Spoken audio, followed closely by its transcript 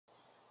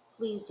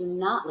Please do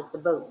not lick the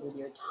boat with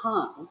your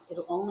tongue.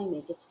 It'll only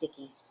make it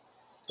sticky.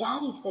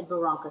 Daddy, said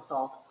Veronica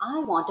Salt, I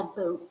want a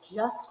boat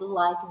just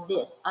like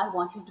this. I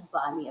want you to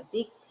buy me a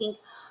big pink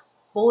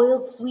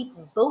boiled sweet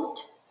boat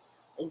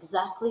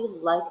exactly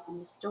like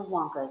Mr.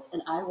 Wonka's,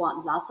 and I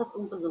want lots of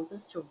Oompa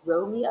Loompas to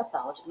row me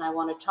about, and I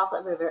want a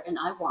chocolate river, and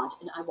I want,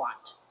 and I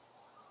want.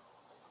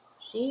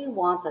 She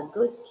wants a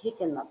good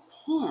kick in the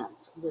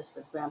pants,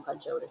 whispered Grandpa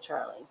Joe to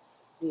Charlie.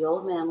 The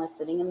old man was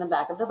sitting in the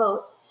back of the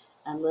boat,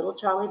 and little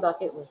Charlie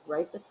Bucket was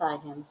right beside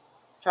him.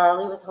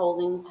 Charlie was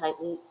holding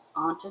tightly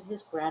onto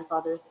his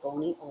grandfather's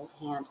bony old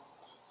hand.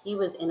 He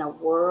was in a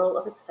whirl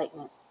of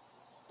excitement.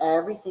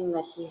 Everything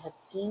that he had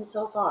seen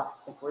so far,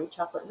 the great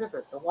chocolate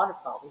river, the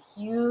waterfall,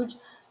 the huge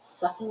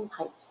sucking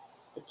pipes,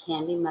 the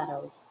candy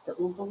meadows, the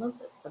Oompa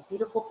Loompas, the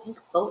beautiful pink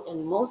boat,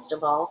 and most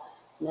of all,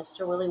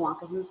 Mr. Willy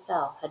Wonka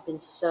himself, had been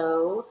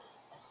so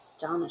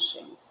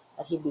astonishing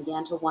that he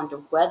began to wonder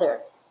whether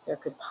there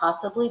could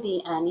possibly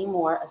be any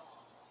more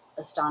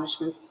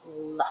astonishments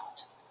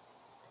left.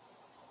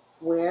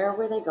 Where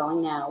were they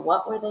going now?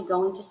 What were they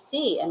going to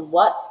see? And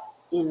what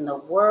in the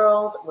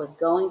world was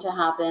going to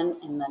happen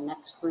in the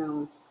next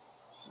room?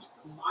 Isn't it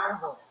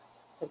marvelous?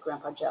 Said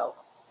Grandpa Joe,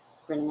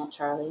 grinning at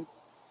Charlie.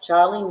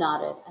 Charlie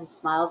nodded and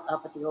smiled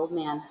up at the old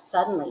man.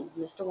 Suddenly,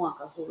 Mr.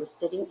 Wonka, who was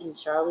sitting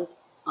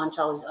on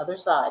Charlie's other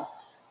side,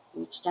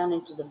 reached down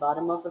into the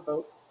bottom of the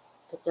boat,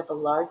 picked up a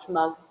large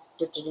mug,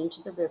 dipped it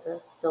into the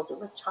river, filled it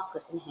with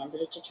chocolate, and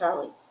handed it to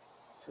Charlie.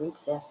 Drink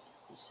this,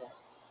 he said.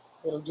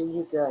 It'll do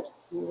you good.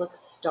 You look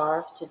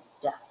starved to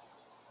death.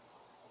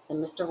 Then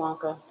Mr.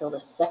 Wonka filled a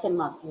second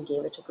mug and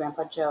gave it to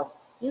Grandpa Joe.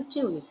 You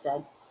too, he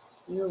said.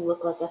 You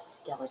look like a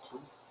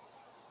skeleton.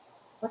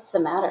 What's the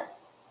matter?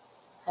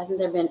 Hasn't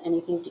there been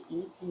anything to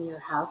eat in your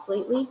house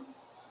lately?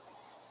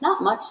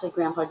 Not much, said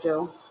Grandpa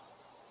Joe.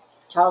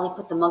 Charlie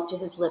put the mug to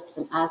his lips,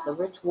 and as the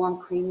rich, warm,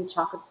 creamy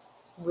chocolate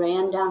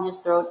ran down his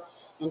throat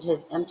into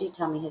his empty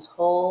tummy, his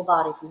whole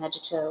body from head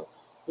to toe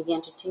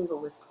began to tingle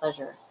with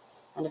pleasure,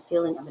 and a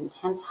feeling of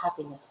intense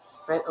happiness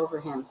spread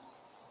over him.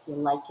 You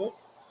like it?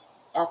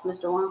 Asked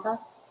Mr. Wonka.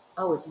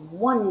 Oh, it's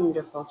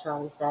wonderful,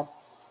 Charlie said.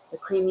 The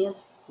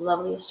creamiest,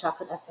 loveliest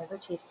chocolate I've ever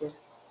tasted,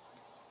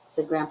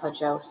 said Grandpa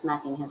Joe,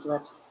 smacking his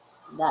lips.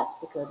 That's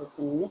because it's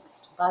been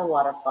mixed by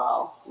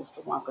waterfall,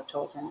 Mr. Wonka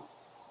told him.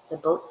 The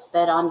boat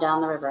sped on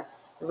down the river.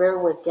 The river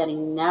was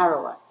getting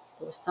narrower.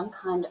 There was some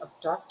kind of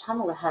dark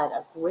tunnel ahead,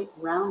 a great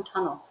round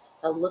tunnel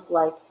that looked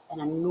like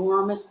an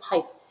enormous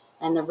pipe,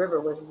 and the river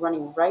was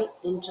running right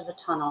into the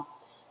tunnel,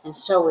 and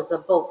so was the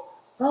boat.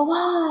 Row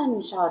on,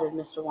 shouted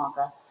Mr.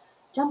 Wonka.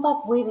 Jump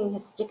up, waving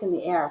his stick in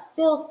the air.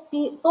 Full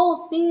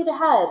speed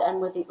ahead, and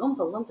with the Oompa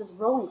Loompas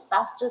rowing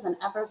faster than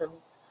ever, the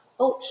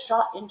boat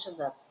shot into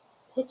the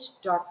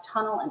pitch-dark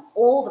tunnel, and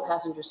all the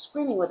passengers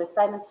screaming with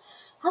excitement.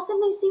 How can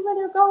they see where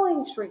they're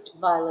going? Shrieked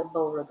Violet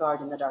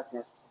Beauregard in the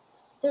darkness.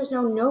 There's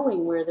no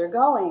knowing where they're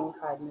going,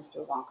 cried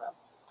Mr. Wonka,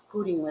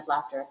 hooting with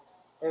laughter.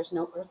 There's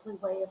no earthly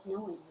way of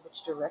knowing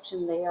which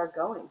direction they are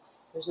going.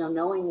 There's no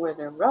knowing where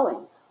they're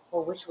rowing,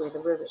 or which way the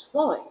river's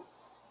flowing.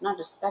 Not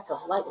a speck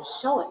of light is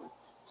showing,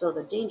 so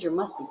the danger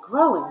must be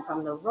growing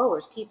from the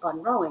rowers keep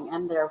on rowing,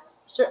 and they're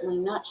certainly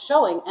not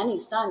showing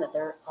any sign that they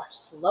are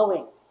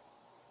slowing.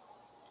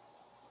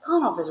 He's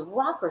gone off his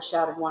rocker,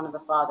 shouted one of the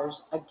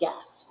fathers,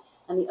 aghast,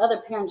 and the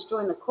other parents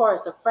joined the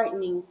chorus of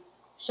frightening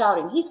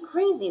shouting. He's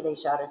crazy, they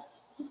shouted.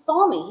 He's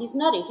balmy, he's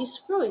nutty, he's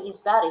screwy, he's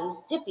batty,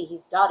 he's dippy,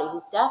 he's dotty,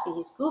 he's daffy,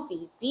 he's goofy,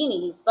 he's beany,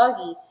 he's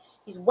buggy,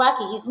 he's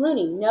wacky, he's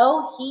loony.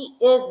 No, he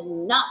is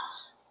not,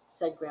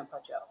 said Grandpa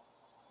Joe.